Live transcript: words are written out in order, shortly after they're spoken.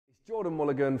Jordan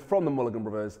Mulligan from the Mulligan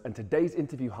Brothers, and today's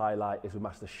interview highlight is with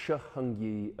Master Shi Heng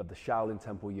Yi of the Shaolin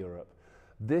Temple Europe.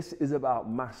 This is about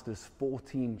Master's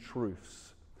 14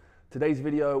 truths. Today's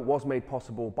video was made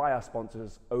possible by our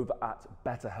sponsors over at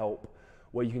BetterHelp,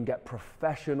 where you can get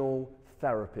professional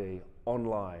therapy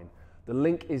online. The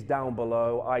link is down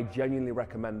below. I genuinely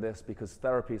recommend this because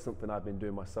therapy is something I've been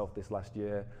doing myself this last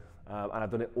year, and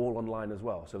I've done it all online as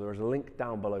well. So there is a link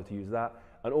down below to use that.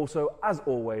 And also, as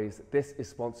always, this is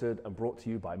sponsored and brought to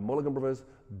you by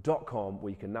mulliganbrothers.com, where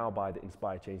you can now buy the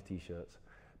Inspire Change t-shirts.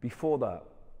 Before that,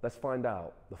 let's find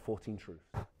out the 14 truths.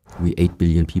 We 8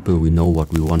 billion people, we know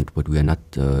what we want, but we are not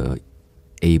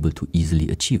able to easily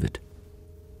achieve it.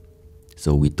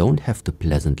 So we don't have the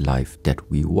pleasant life that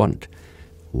we want.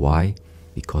 Why?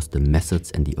 Because the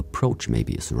methods and the approach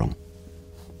maybe is wrong.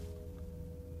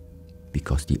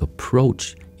 Because the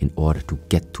approach in order to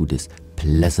get to this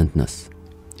pleasantness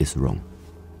is wrong.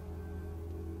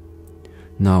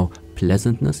 Now,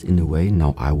 pleasantness in a way,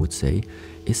 now I would say,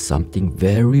 is something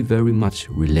very, very much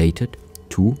related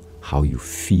to how you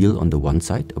feel on the one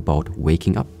side about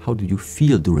waking up. How do you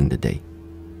feel during the day?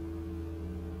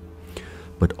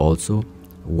 But also,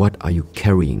 what are you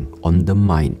carrying on the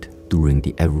mind during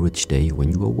the average day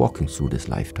when you are walking through this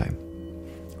lifetime?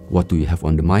 What do you have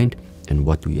on the mind and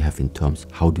what do you have in terms,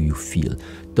 how do you feel?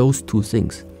 Those two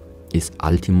things is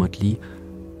ultimately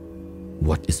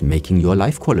what is making your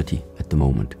life quality at the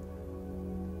moment.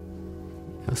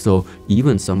 So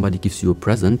even somebody gives you a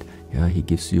present, he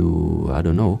gives you, I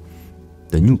don't know,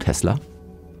 the new Tesla,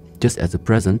 just as a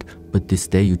present, but this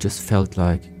day you just felt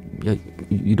like,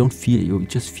 you don't feel, you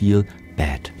just feel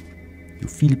bad. You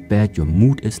feel bad, your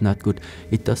mood is not good.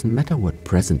 It doesn't matter what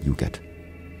present you get.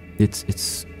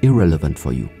 It's irrelevant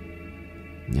for you.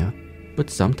 Yeah? But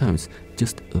sometimes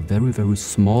just a very, very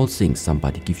small thing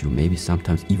somebody gives you, maybe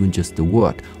sometimes even just a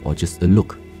word or just a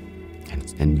look,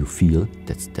 and you feel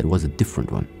that was a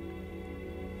different one.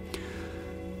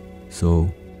 So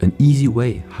an easy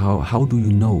way, how do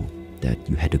you know that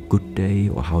you had a good day,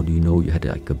 or how do you know you had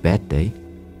like a bad day?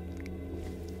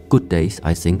 Good days,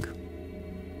 I think,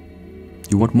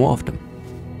 you want more of them.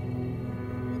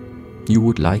 You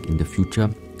would like in the future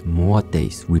more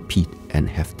days repeat and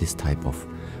have this type of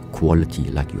quality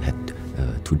like you had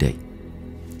today.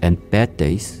 And bad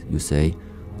days, you say,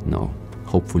 no,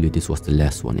 hopefully this was the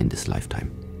last one in this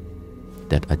lifetime.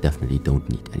 That I definitely don't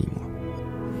need anymore.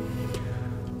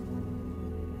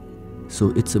 So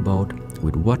it's about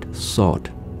with what thought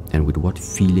and with what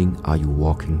feeling are you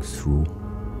walking through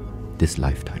this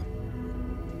lifetime.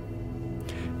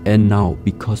 And now,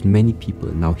 because many people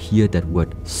now hear that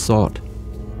word thought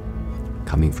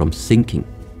coming from thinking,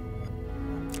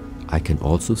 I can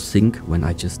also think when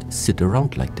I just sit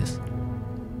around like this.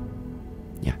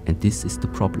 Yeah, and this is the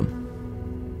problem.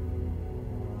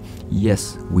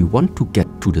 Yes, we want to get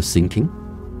to the thinking,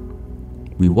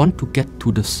 we want to get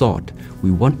to the thought,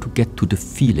 we want to get to the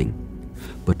feeling,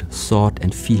 but thought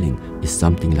and feeling is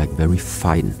something like very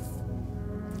fine.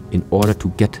 In order to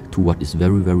get to what is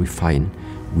very, very fine,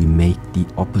 we make the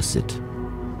opposite.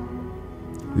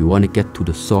 We want to get to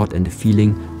the thought and the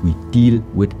feeling, we deal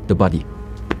with the body.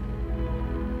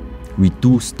 We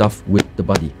do stuff with the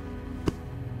body.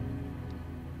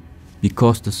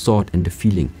 Because the thought and the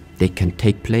feeling, they can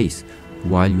take place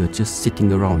while you are just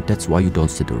sitting around. That's why you don't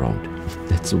sit around.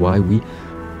 That's why we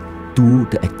do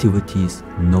the activities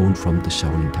known from the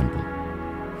Shaolin Temple.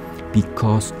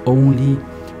 Because only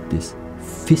this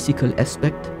physical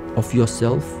aspect of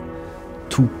yourself,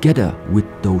 together with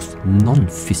those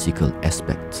non-physical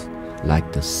aspects,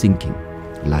 like the thinking,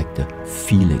 like the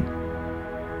feeling,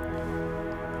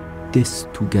 this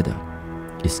together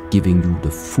is giving you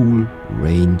the full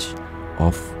range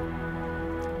of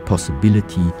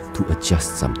possibility to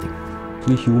adjust something.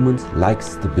 We humans like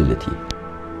stability.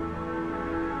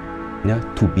 Yeah,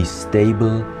 to be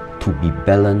stable, to be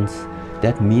balanced.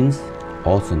 That means,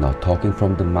 also now talking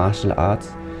from the martial arts,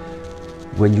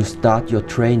 when you start your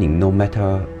training, no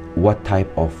matter what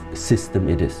type of system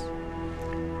it is,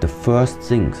 the first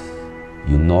things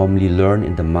you normally learn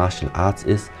in the martial arts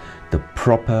is the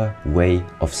proper way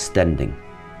of standing,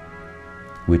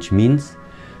 which means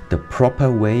the proper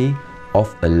way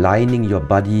of aligning your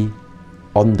body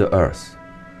on the earth.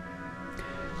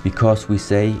 Because we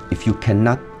say, if you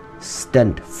cannot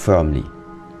stand firmly,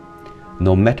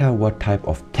 no matter what type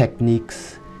of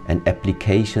techniques and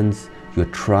applications you're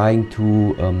trying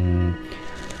to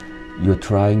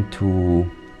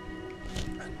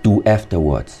do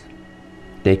afterwards,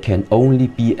 they can only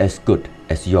be as good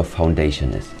as your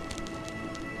foundation is.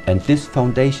 And this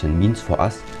foundation means for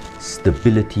us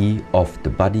stability of the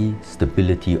body,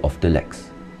 stability of the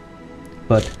legs.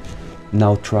 But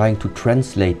now trying to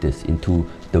translate this into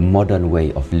the modern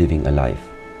way of living a life.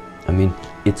 I mean,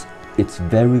 it's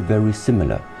very, very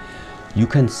similar. You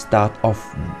can start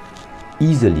off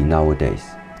easily nowadays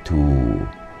to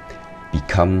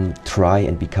try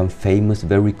and become famous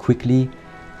very quickly,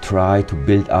 try to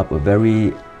build up a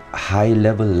very high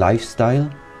level lifestyle.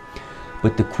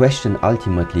 But the question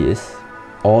ultimately is,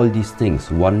 all these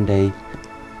things, one day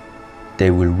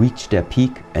they will reach their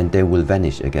peak and they will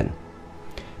vanish again.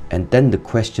 And then the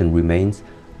question remains,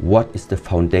 what is the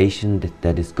foundation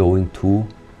that is going to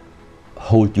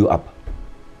hold you up?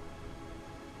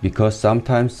 Because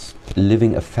sometimes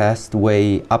living a fast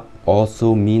way up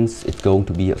also means it's going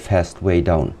to be a fast way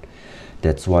down.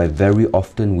 That's why very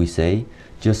often we say,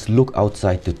 just look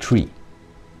outside the tree.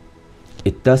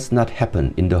 It does not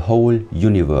happen in the whole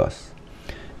universe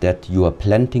that you are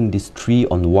planting this tree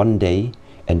on one day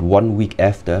and 1 week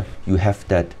after you have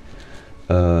that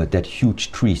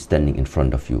huge tree standing in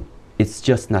front of you. It's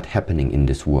just not happening in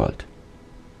this world.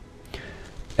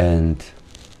 And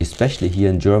especially here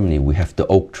in Germany, we have the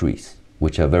oak trees,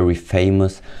 which are very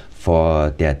famous for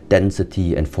their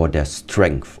density and for their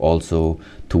strength, also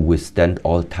to withstand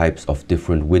all types of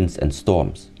different winds and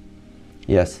storms.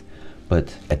 Yes,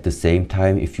 but at the same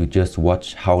time, if you just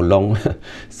watch how long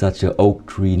such an oak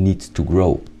tree needs to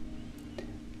grow,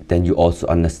 then you also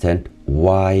understand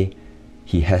why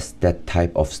he has that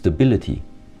type of stability.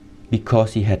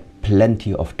 Because he had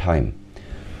plenty of time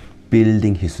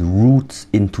building his roots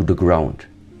into the ground.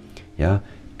 Yeah?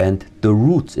 And the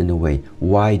roots, in a way,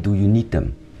 why do you need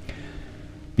them?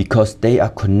 Because they are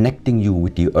connecting you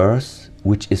with the earth,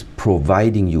 which is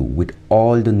providing you with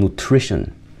all the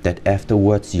nutrition that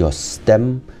afterwards your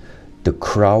stem, the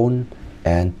crown,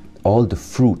 and all the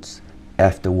fruits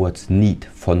afterwards need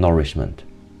for nourishment.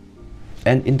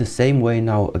 And in the same way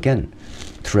now, again,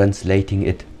 translating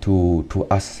it to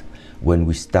us when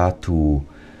we start to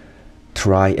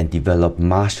try and develop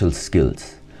martial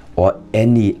skills or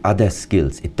any other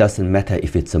skills. It doesn't matter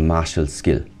if it's a martial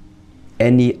skill.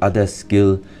 Any other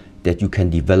skill that you can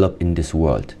develop in this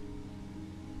world.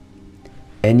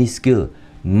 Any skill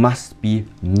must be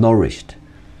nourished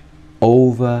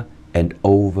over and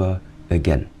over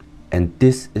again. And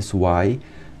this is why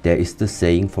there is the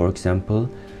saying, for example,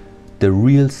 the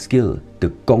real skill, the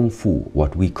Kung Fu,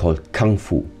 what we call Kung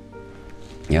Fu.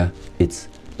 Yeah, it's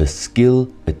a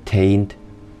skill attained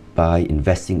by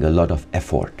investing a lot of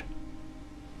effort.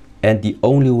 And the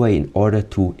only way in order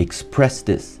to express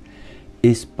this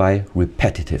is by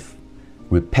repetitive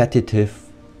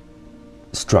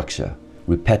structure,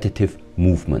 repetitive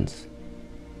movements.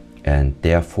 And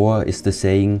therefore is the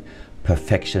saying,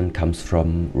 perfection comes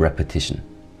from repetition.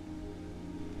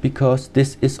 Because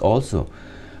this is also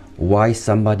why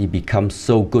somebody becomes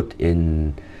so good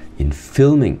in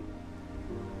filming,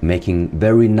 making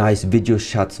very nice video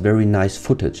shots, very nice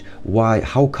footage. Why?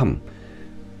 How come?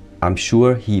 I'm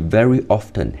sure he very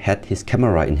often had his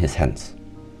camera in his hands.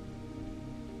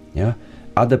 Yeah?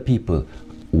 Other people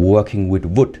working with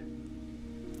wood.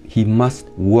 He must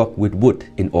work with wood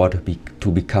in order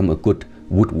to become a good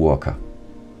woodworker.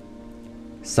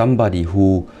 Somebody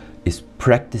who is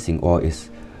practicing or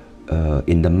is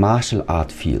in the martial art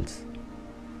fields,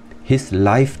 his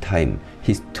lifetime,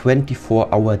 his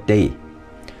 24-hour day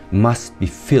must be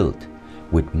filled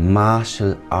with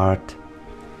martial art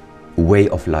way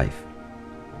of life.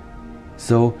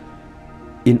 So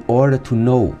in order to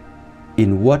know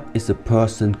in what is a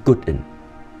person good in,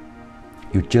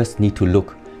 you just need to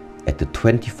look at the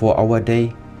 24-hour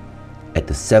day, at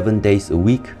the 7 days a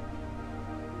week,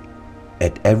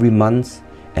 at every month,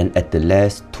 and at the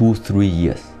last 2-3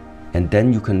 years. And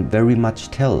then you can very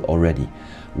much tell already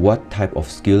what type of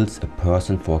skills a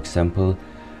person, for example,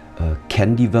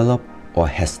 can develop or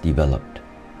has developed.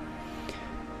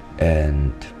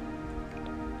 And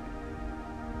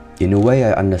in a way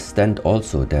I understand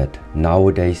also that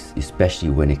nowadays, especially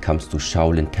when it comes to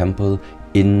Shaolin Temple,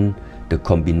 in the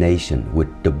combination with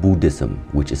the Buddhism,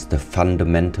 which is the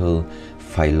fundamental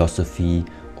philosophy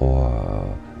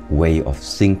or way of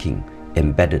thinking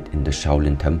embedded in the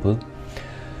Shaolin Temple,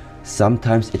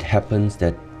 sometimes it happens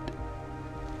that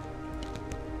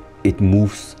it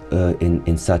moves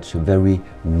in such a very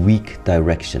weak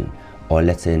direction, or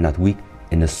let's say not weak,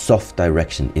 in a soft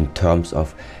direction, in terms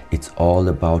of it's all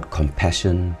about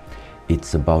compassion,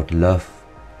 it's about love,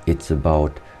 it's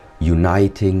about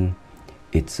uniting,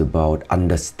 it's about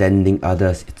understanding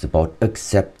others, it's about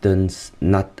acceptance,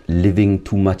 not living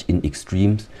too much in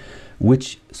extremes,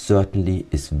 which certainly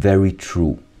is very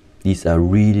true. These are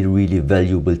really, really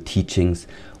valuable teachings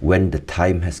when the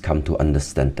time has come to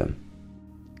understand them.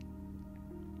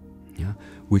 Yeah?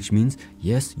 Which means,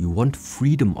 yes, you want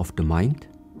freedom of the mind,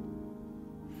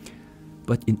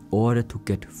 but in order to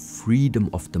get freedom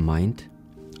of the mind,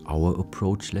 our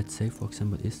approach, let's say, for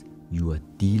example, is you are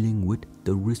dealing with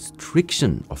the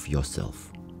restriction of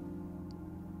yourself.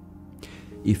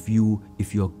 If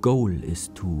your goal is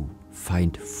to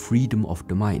find freedom of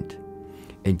the mind,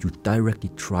 and you directly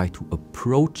try to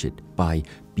approach it by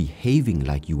behaving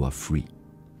like you are free,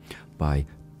 by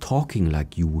talking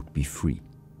like you would be free,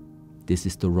 this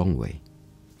is the wrong way.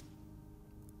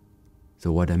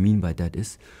 So what I mean by that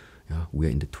is, we're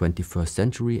in the 21st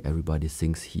century, everybody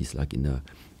thinks he's like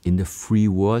in the free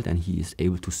world and he is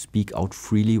able to speak out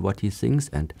freely what he thinks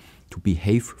and to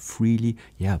behave freely.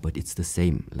 Yeah, but it's the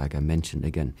same, like I mentioned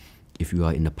again. If you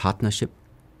are in a partnership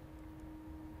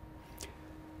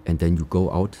and then you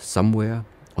go out somewhere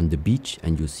on the beach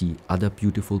and you see other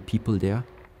beautiful people there,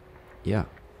 yeah,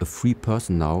 a free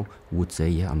person now would say,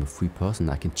 yeah, I'm a free person,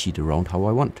 I can cheat around how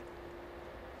I want.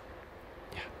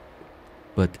 Yeah.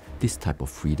 But this type of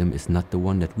freedom is not the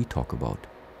one that we talk about.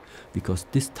 Because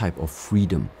this type of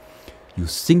freedom, you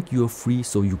think you're free,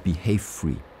 so you behave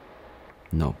free.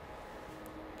 No.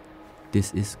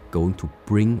 This is going to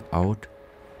bring out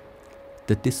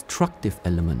the destructive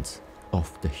elements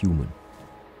of the human.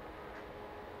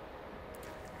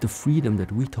 The freedom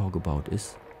that we talk about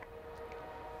is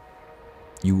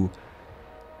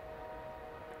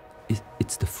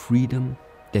it's the freedom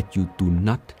that you do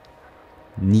not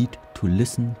need to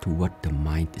listen to what the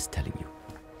mind is telling you.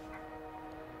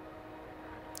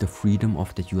 The freedom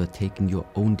of that you are taking your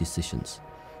own decisions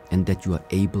and that you are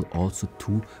able also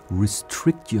to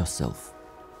restrict yourself.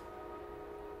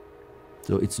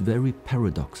 So it's very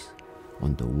paradox.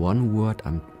 On the one word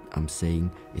I'm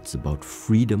saying it's about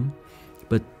freedom,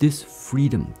 but this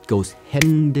freedom goes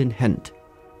hand in hand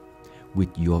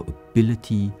with your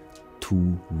ability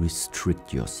to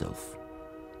restrict yourself.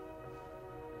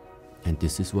 And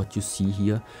this is what you see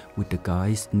here with the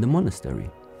guys in the monastery.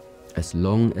 As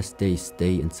long as they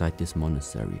stay inside this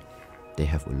monastery, they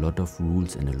have a lot of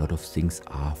rules and a lot of things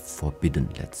are forbidden,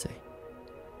 let's say.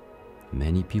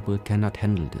 Many people cannot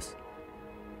handle this.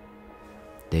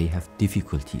 They have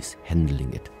difficulties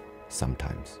handling it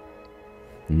sometimes.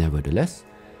 Nevertheless,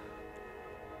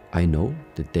 I know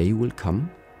the day will come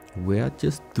where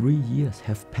just 3 years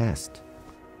have passed.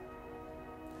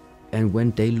 And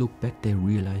when they look back, they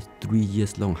realize 3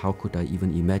 years long, how could I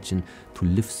even imagine to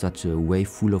live such a way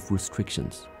full of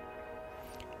restrictions?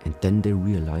 And then they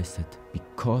realize that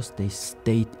because they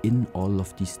stayed in all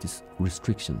of these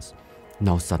restrictions,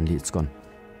 now suddenly it's gone.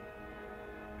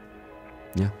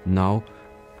 Yeah, now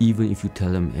even if you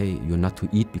tell them, hey, you're not to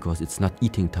eat because it's not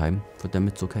eating time, for them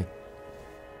it's okay.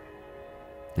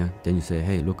 Yeah, then you say,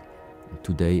 hey, look,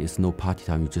 today is no party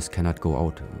time, you just cannot go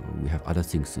out, we have other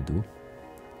things to do.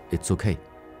 It's okay.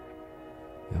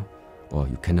 Yeah? Or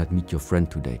you cannot meet your friend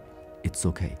today. It's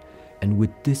okay. And with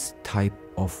this type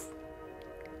of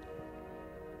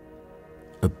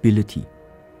ability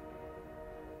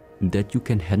that you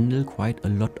can handle quite a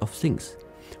lot of things,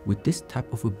 with this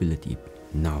type of ability,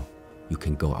 now you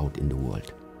can go out in the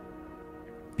world.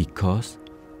 Because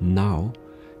now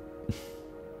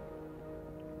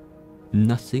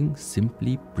nothing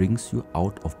simply brings you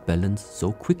out of balance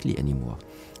so quickly anymore.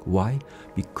 Why?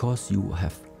 Because you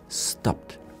have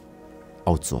stopped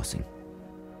outsourcing.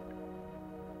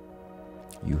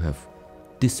 You have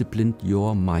disciplined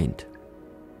your mind.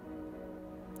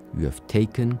 You have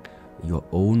taken your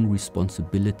own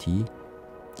responsibility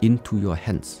into your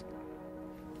hands.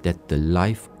 That the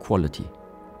life quality,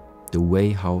 the way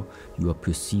how you are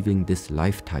perceiving this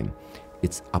lifetime,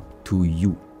 it's up to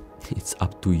you. It's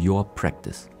up to your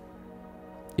practice.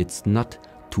 It's not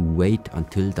to wait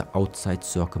until the outside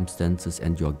circumstances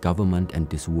and your government and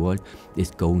this world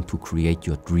is going to create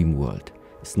your dream world.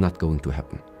 It's not going to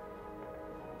happen.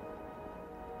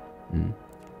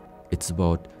 It's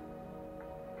about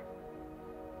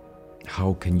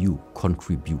how can you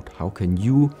contribute? How can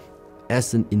you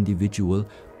as an individual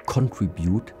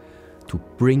contribute to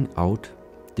bring out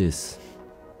this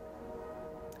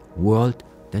world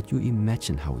that you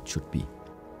imagine how it should be.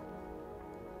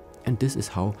 And this is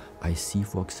how I see,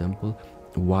 for example,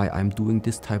 why I'm doing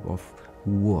this type of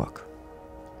work.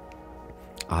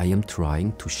 I am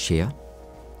trying to share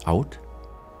out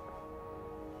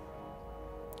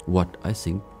what I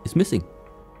think is missing.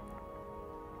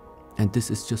 And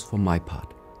this is just for my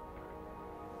part.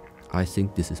 I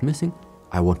think this is missing.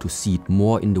 I want to see it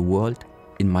more in the world,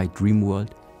 in my dream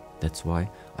world. That's why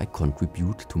I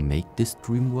contribute to make this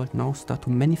dream world now start to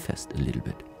manifest a little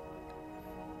bit.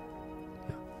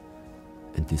 Yeah.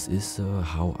 And this is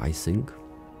how I think.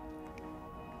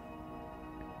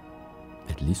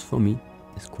 at least for me,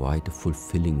 is quite a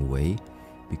fulfilling way,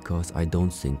 because I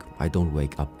don't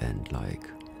wake up and like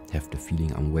have the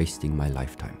feeling I'm wasting my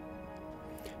lifetime.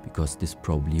 Because this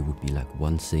probably would be like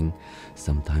one thing.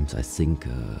 Sometimes I think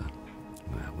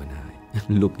when I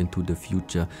look into the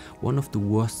future, one of the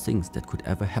worst things that could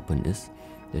ever happen is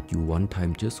that you one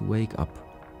time just wake up,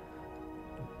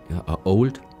 are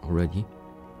old already,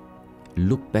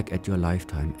 look back at your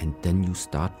lifetime, and then you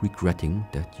start regretting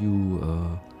that you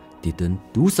didn't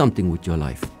do something with your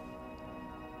life.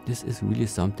 This is really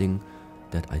something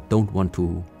that I don't want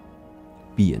to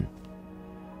be in.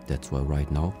 That's why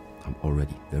right now I'm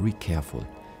already very careful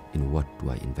in what do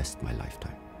I invest my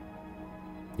lifetime.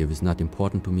 If it's not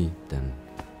important to me, then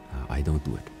I don't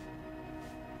do it.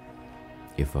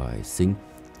 If I think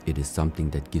it is something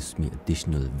that gives me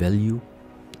additional value,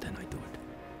 then I do it.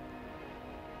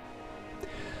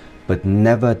 But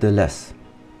nevertheless,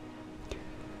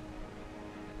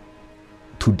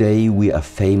 today we are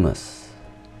famous,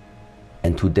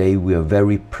 and today we are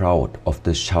very proud of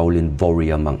the Shaolin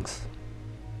warrior monks.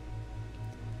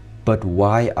 But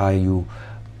why are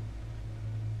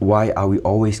we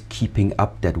always keeping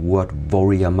up that word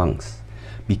warrior monks?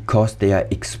 Because they are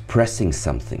expressing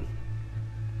something.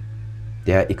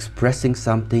 They are expressing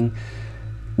something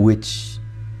which,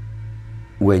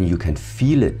 when you can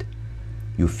feel it,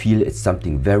 you feel it's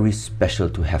something very special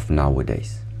to have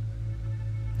nowadays.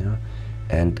 Yeah?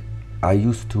 And I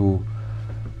used to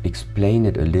explain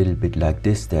it a little bit like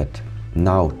this, that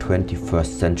now, 21st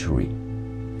century,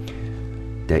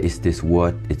 there is this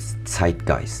word, it's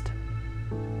Zeitgeist.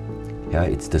 Yeah,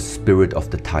 it's the spirit of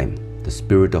the time, the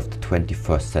spirit of the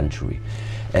 21st century.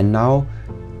 And now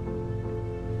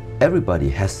everybody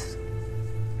has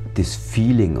this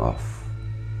feeling of,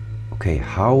 okay,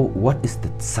 what is the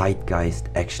Zeitgeist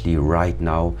actually right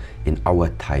now in our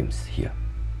times here?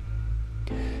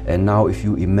 And now if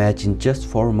you imagine just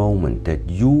for a moment that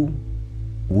you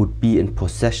would be in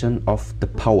possession of the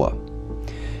power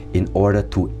in order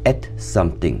to add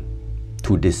something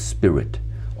to this spirit,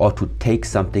 or to take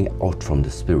something out from the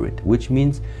spirit, which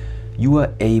means you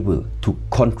are able to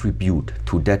contribute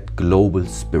to that global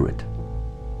spirit.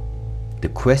 The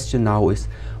question now is,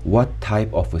 what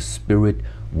type of a spirit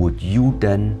would you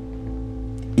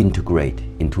then integrate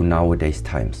into nowadays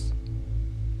times?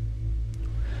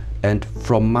 And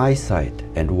from my side,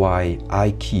 and why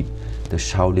I keep the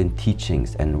Shaolin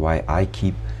teachings, and why I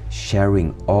keep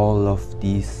sharing all of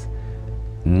these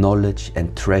knowledge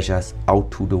and treasures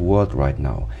out to the world right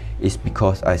now, is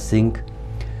because I think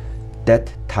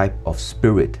that type of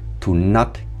spirit to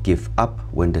not give up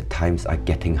when the times are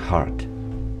getting hard.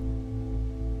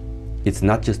 It's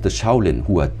not just the Shaolin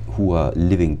who are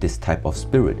living this type of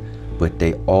spirit, but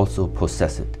they also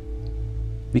possess it.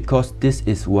 Because this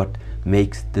is what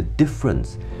makes the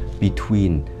difference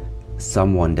between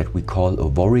someone that we call a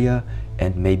warrior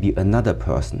and maybe another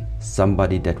person,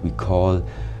 somebody that we call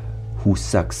who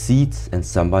succeeds, and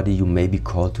somebody you maybe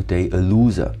call today a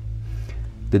loser.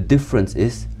 The difference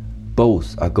is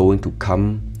both are going to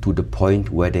come to the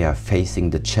point where they are facing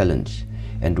the challenge,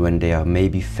 and when they are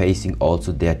maybe facing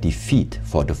also their defeat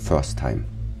for the first time.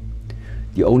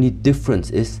 The only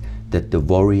difference is that the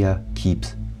warrior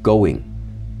keeps going.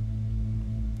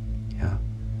 Yeah?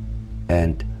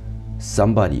 And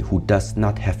somebody who does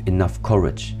not have enough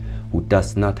courage, who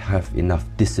does not have enough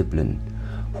discipline,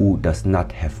 who does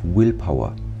not have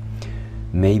willpower,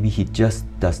 maybe he just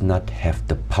does not have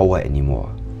the power anymore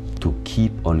to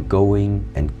keep on going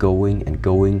and going and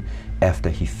going after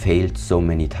he failed so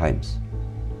many times.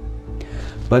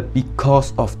 But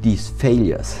because of these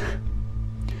failures,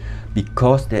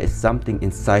 because there is something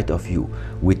inside of you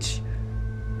which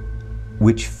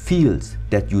feels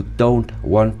that you don't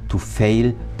want to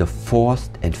fail the 4th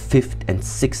and 5th and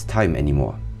 6th time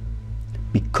anymore,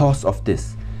 because of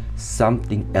this,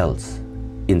 something else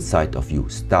inside of you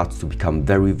starts to become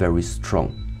very, very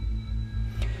strong.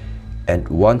 And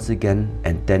once again,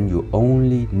 and then you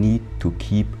only need to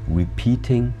keep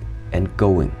repeating and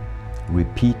going,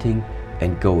 repeating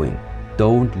and going.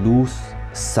 Don't lose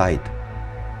sight.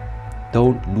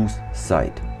 Don't lose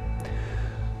sight.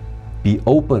 Be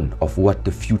open of what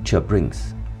the future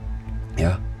brings.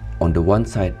 Yeah. On the one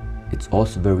side, it's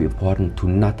also very important to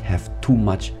not have too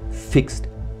much fixed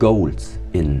goals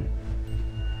in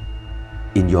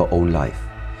your own life.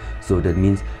 So that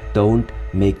means don't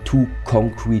make too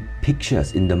concrete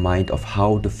pictures in the mind of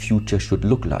how the future should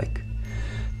look like.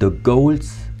 The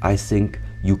goals, I think,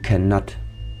 you cannot,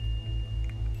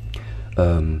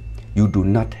 you do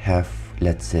not have,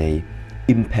 let's say,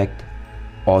 impact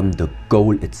on the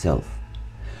goal itself.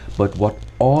 But what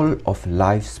all of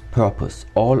life's purpose,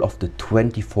 all of the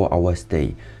 24 hours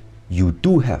day you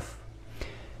do have,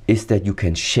 is that you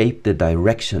can shape the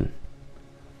direction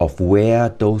of where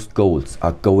those goals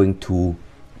are going to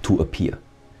appear.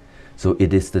 So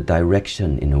it is the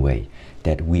direction, in a way,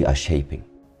 that we are shaping.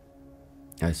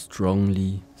 I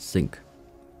strongly think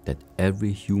that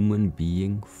every human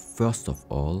being, first of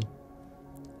all,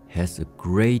 has a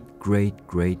great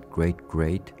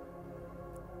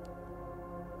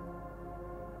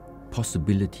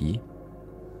possibility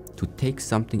to take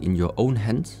something in your own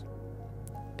hands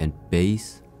and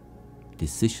base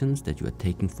decisions that you are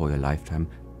taking for your lifetime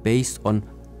based on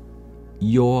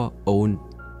your own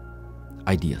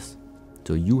ideas.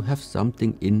 So you have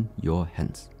something in your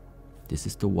hands. This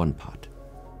is the one part.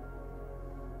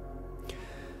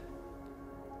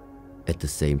 At the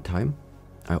same time,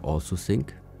 I also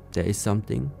think there is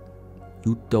something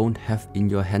you don't have in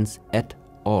your hands at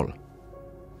all.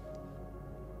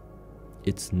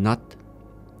 It's not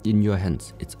in your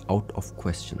hands, it's out of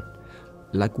question.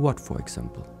 Like what, for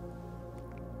example?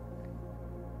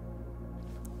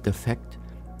 The fact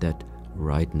that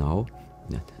right now,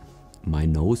 my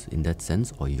nose in that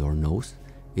sense, or your nose,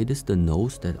 it is the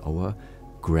nose that our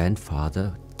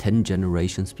grandfather 10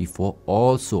 generations before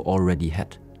also already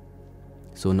had.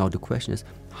 So now the question is,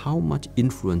 how much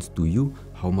influence do you,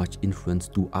 how much influence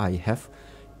do I have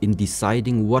in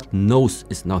deciding what nose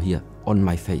is now here on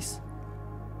my face?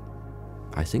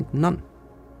 I think none.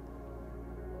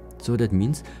 So that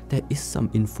means there is some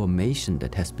information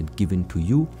that has been given to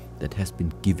you, that has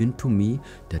been given to me,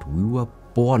 that we were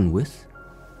born with.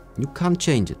 You can't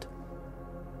change it.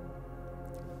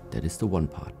 That is the one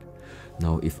part.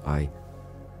 Now if I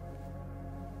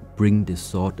bring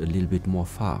this thought a little bit more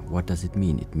far, what does it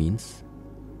mean? It means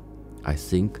I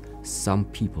think some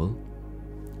people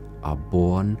are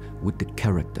born with the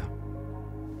character,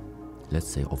 let's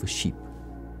say, of a sheep.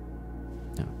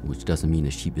 Yeah, which doesn't mean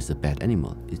a sheep is a bad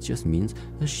animal. It just means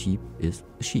a sheep is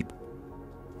a sheep.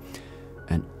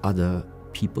 And other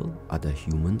people, other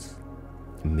humans,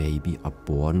 maybe are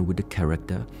born with a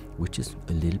character which is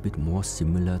a little bit more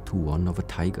similar to one of a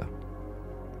tiger.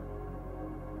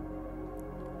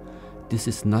 This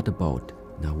is not about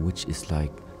now which is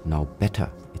like now better.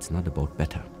 It's not about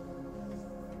better.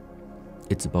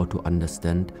 It's about to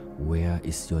understand where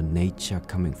is your nature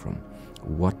coming from.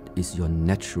 What is your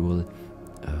natural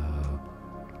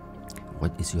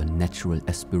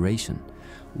aspiration?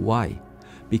 Why?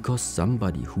 Because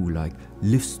somebody who like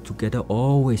lives together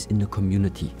always in a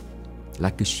community,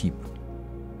 like a sheep,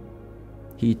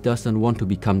 he doesn't want to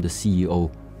become the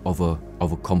CEO of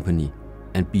a company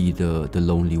and be the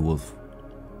lonely wolf.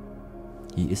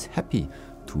 He is happy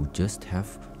to just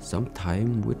have some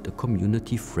time with the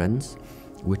community friends,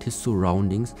 with his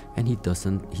surroundings, and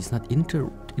he's not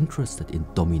interested in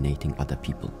dominating other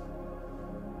people.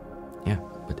 Yeah,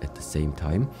 but at the same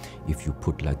time, if you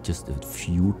put like just a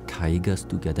few tigers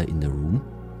together in the room,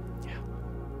 yeah,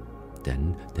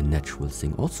 then the natural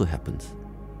thing also happens.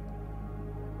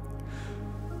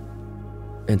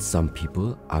 And some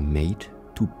people are made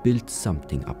to build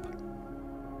something up.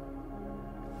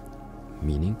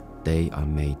 Meaning they are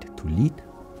made to lead,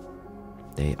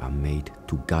 they are made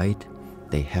to guide,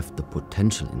 they have the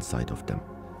potential inside of them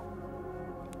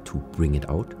to bring it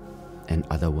out, and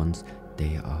other ones,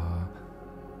 they are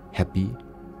happy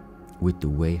with the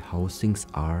way how things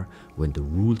are. When the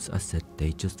rules are set,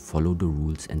 they just follow the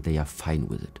rules and they are fine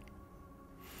with it.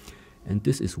 And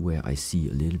this is where I see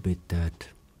a little bit that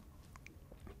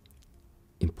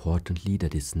importantly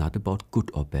that it's not about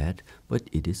good or bad, but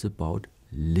it is about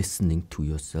listening to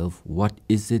yourself. What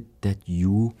is it that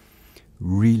you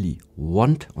really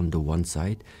want on the one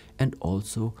side, and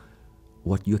also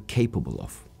what you're capable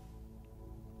of?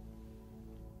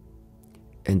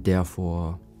 And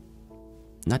therefore,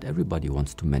 not everybody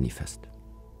wants to manifest.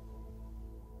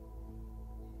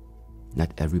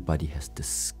 Not everybody has the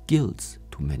skills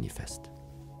to manifest.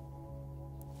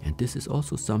 And this is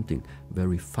also something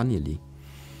very funnily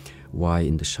why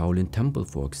in the Shaolin Temple,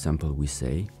 for example, we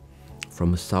say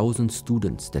from 1,000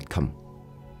 students that come,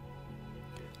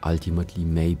 ultimately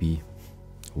maybe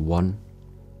 1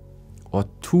 or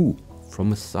 2 from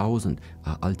 1,000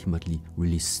 are ultimately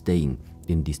really staying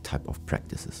in these type of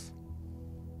practices.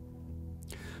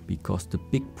 Because the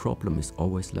big problem is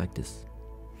always like this.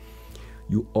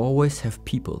 You always have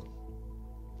people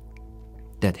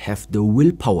that have the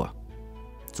willpower,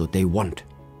 so they want.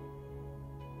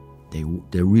 They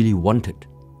really want it.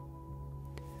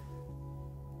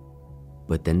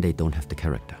 But then they don't have the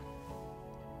character.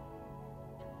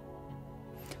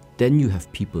 Then you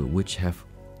have people which have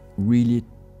really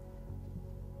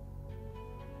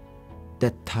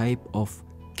that type of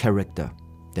character,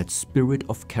 that spirit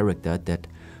of character that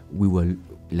we were,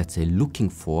 let's say, looking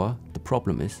for. The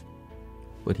problem is,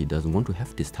 but he doesn't want to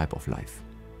have this type of life.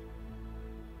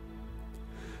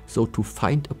 So to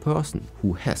find a person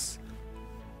who has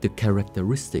the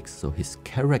characteristics, so his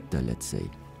character, let's say,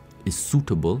 is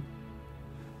suitable,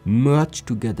 merged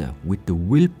together with the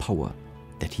willpower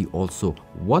that he also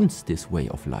wants this way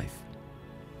of life,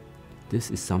 this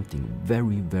is something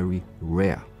very, very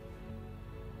rare.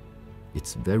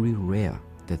 It's very rare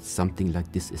that something like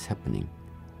this is happening.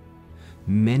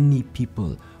 Many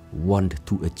people want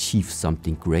to achieve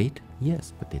something great,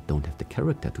 yes, but they don't have the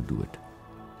character to do it.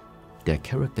 Their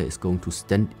character is going to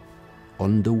stand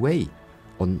on the way,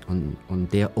 on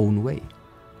their own way.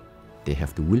 They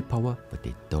have the willpower, but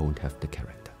they don't have the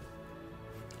character.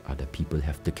 Other people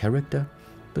have the character,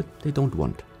 but they don't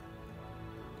want.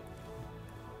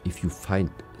 If you find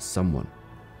someone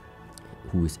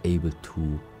who is able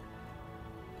to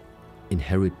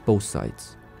inherit both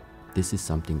sides, this is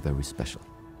something very special.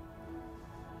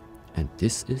 And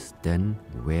this is then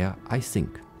where I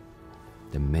think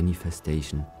the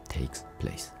manifestation takes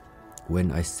place.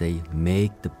 When I say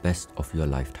make the best of your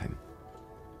lifetime,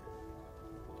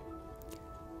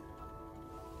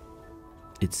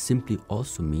 it simply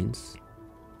also means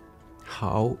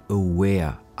how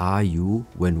aware are you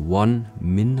when 1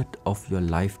 minute of your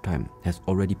lifetime has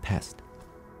already passed?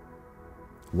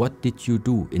 What did you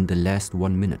do in the last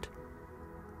 1 minute?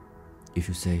 If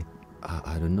you say,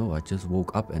 I don't know, I just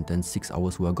woke up and then 6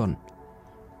 hours were gone.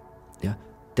 Yeah,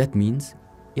 that means,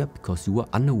 yeah, because you were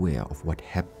unaware of what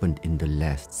happened in the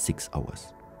last 6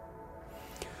 hours.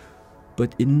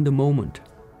 But in the moment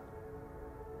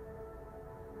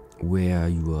where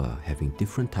you are having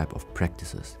different type of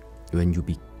practices, when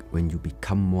you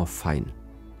become more fine.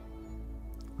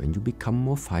 When you become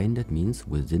more fine, that means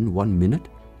within 1 minute,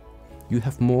 you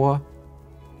have more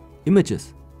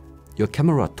images. Your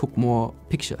camera took more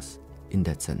pictures in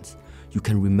that sense. You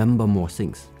can remember more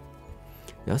things.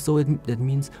 Yeah, so that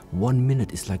means 1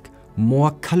 minute is like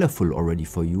more colorful already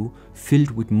for you,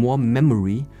 filled with more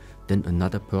memory than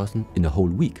another person in a whole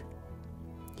week.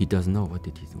 He doesn't know what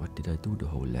did I do the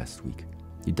whole last week.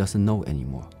 He doesn't know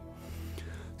anymore.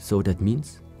 So that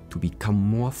means to become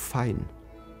more fine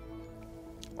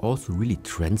also really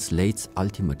translates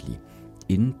ultimately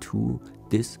into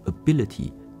this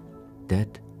ability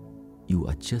that you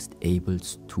are just able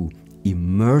to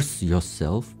immerse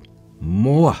yourself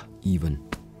more even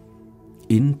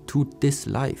into this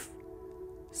life.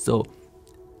 So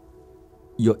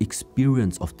your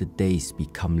experience of the days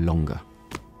become longer.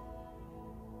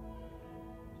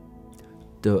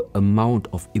 The amount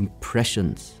of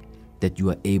impressions that you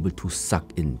are able to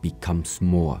suck in becomes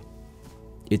more.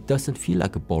 It doesn't feel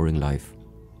like a boring life.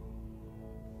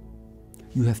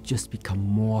 You have just become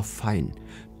more fine,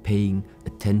 paying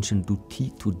attention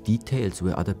to details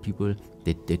where other people,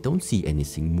 they don't see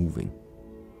anything moving.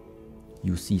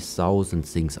 You see 1,000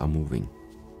 things are moving.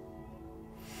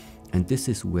 And this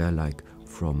is where, like,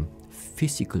 from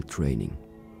physical training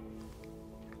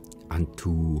and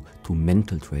to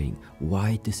mental training,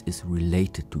 why this is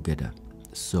related together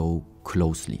so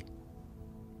closely.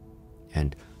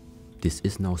 And this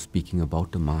is now speaking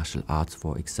about the martial arts,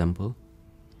 for example.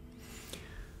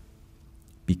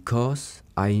 Because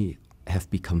I have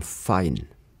become fine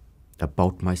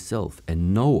about myself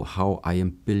and know how I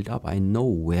am built up, I know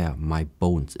where my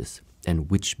bones is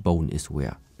and which bone is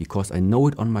where. Because I know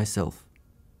it on myself,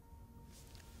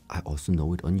 I also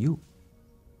know it on you.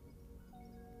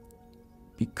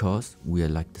 Because we are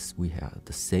like this, we are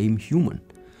the same human.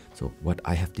 So what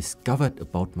I have discovered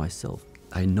about myself,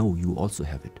 I know you also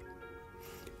have it.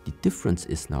 The difference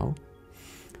is now,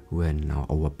 when now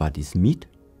our bodies meet,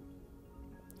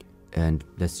 and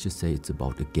let's just say it's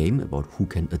about a game, about who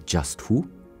can adjust who.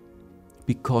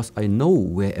 Because I know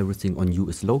where everything on you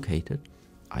is located,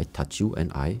 I touch you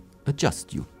and I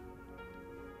adjust you.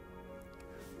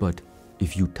 But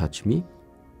if you touch me,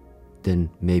 then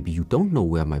maybe you don't know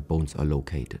where my bones are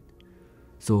located.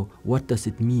 So what does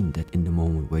it mean that in the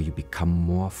moment where you become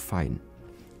more fine,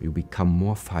 you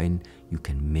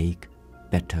can make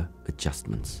better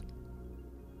adjustments.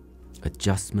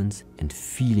 Adjustments and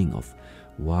feeling of,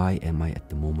 why am I at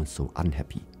the moment so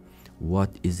unhappy? What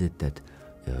is it that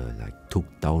like took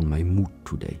down my mood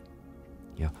today?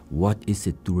 Yeah, what is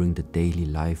it during the daily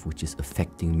life which is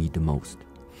affecting me the most?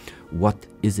 What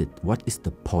is it? What is the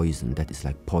poison that is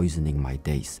like poisoning my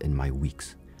days and my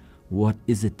weeks? What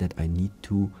is it that I need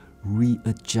to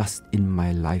readjust in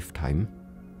my lifetime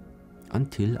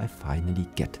until I finally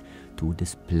get to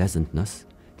this pleasantness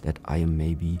that I am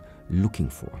maybe looking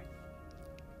for?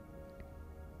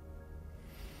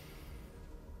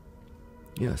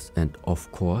 Yes, and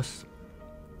of course,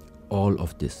 all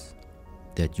of this,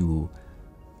 that you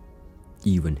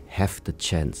even have the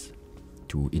chance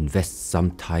to invest some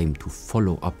time to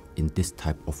follow up in this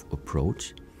type of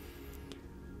approach,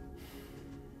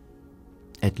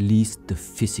 at least the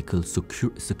physical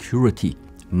security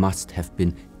must have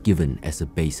been given as a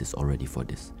basis already for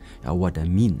this. Now, what I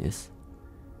mean is,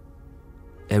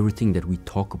 everything that we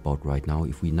talk about right now,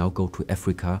 if we now go to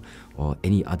Africa or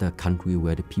any other country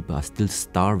where the people are still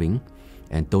starving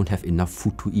and don't have enough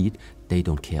food to eat, they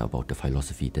don't care about the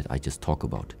philosophy that I just talked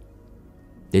about.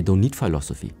 They don't need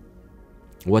philosophy.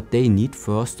 What they need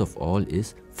first of all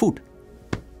is food.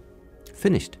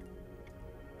 Finished.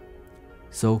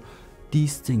 So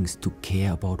these things, to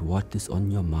care about what is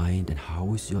on your mind and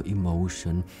how is your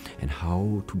emotion and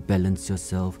how to balance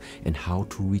yourself and how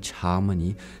to reach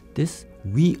harmony, this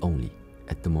we only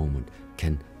at the moment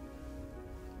can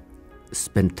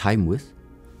spend time with,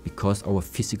 because our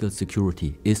physical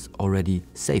security is already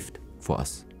saved for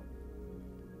us.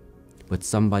 But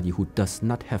somebody who does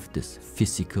not have this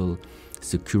physical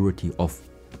security of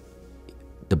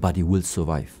the body will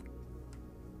survive,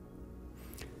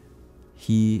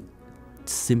 he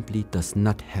simply does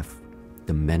not have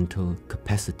the mental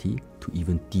capacity to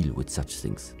even deal with such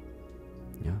things.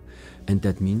 Yeah? And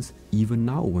that means even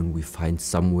now, when we find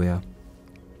somewhere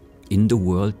in the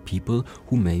world people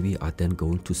who maybe are then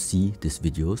going to see these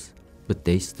videos, but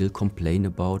they still complain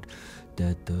about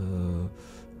that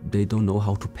they don't know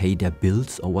how to pay their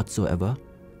bills or whatsoever.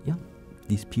 Yeah,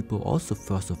 these people also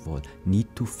first of all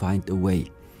need to find a way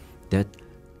that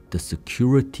the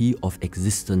security of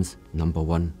existence, number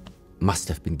one, must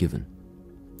have been given.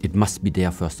 It must be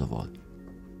there first of all.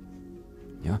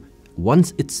 Yeah,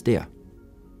 once it's there,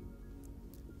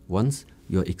 once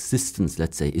your existence,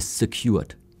 let's say, is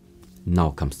secured, now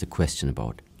comes the question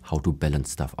about how to balance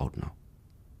stuff out now.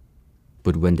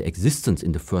 But when the existence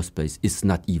in the first place is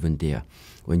not even there,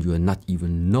 when you are not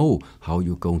even know how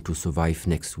you're going to survive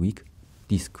next week,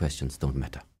 these questions don't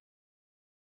matter.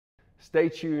 Stay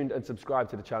tuned and subscribe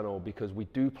to the channel, because we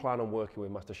do plan on working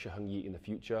with Master Shi Heng Yi in the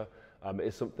future. It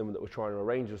is something that we're trying to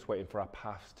arrange, just waiting for our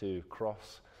paths to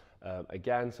cross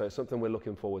again. So it's something we're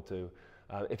looking forward to.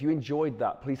 If you enjoyed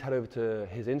that, please head over to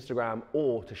his Instagram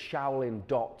or to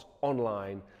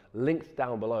shaolin.online, linked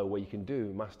down below, where you can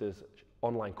do Master's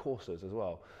online courses as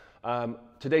well.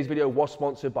 Today's video was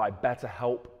sponsored by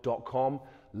betterhelp.com,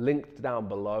 linked down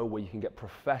below, where you can get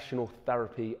professional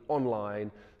therapy online,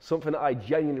 something that I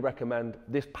genuinely recommend.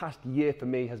 This past year for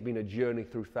me has been a journey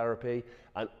through therapy,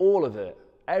 and all of it,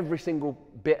 every single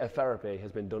bit of therapy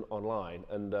has been done online,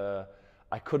 and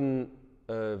I couldn't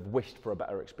have wished for a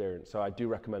better experience, so I do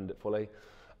recommend it fully.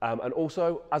 And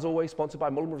also, as always, sponsored by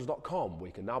mulligan.com, where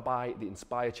you can now buy the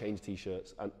Inspire Change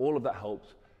t-shirts, and all of that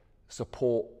helps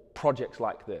support projects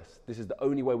like this. This is the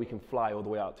only way we can fly all the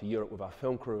way out to Europe with our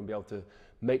film crew and be able to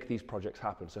make these projects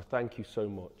happen. So thank you so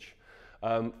much.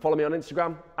 Follow me on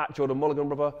Instagram,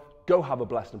 @JordanMulligan. Go have a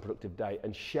blessed and productive day,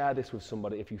 and share this with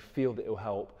somebody if you feel that it will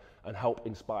help and help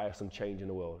inspire some change in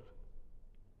the world.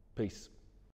 Peace.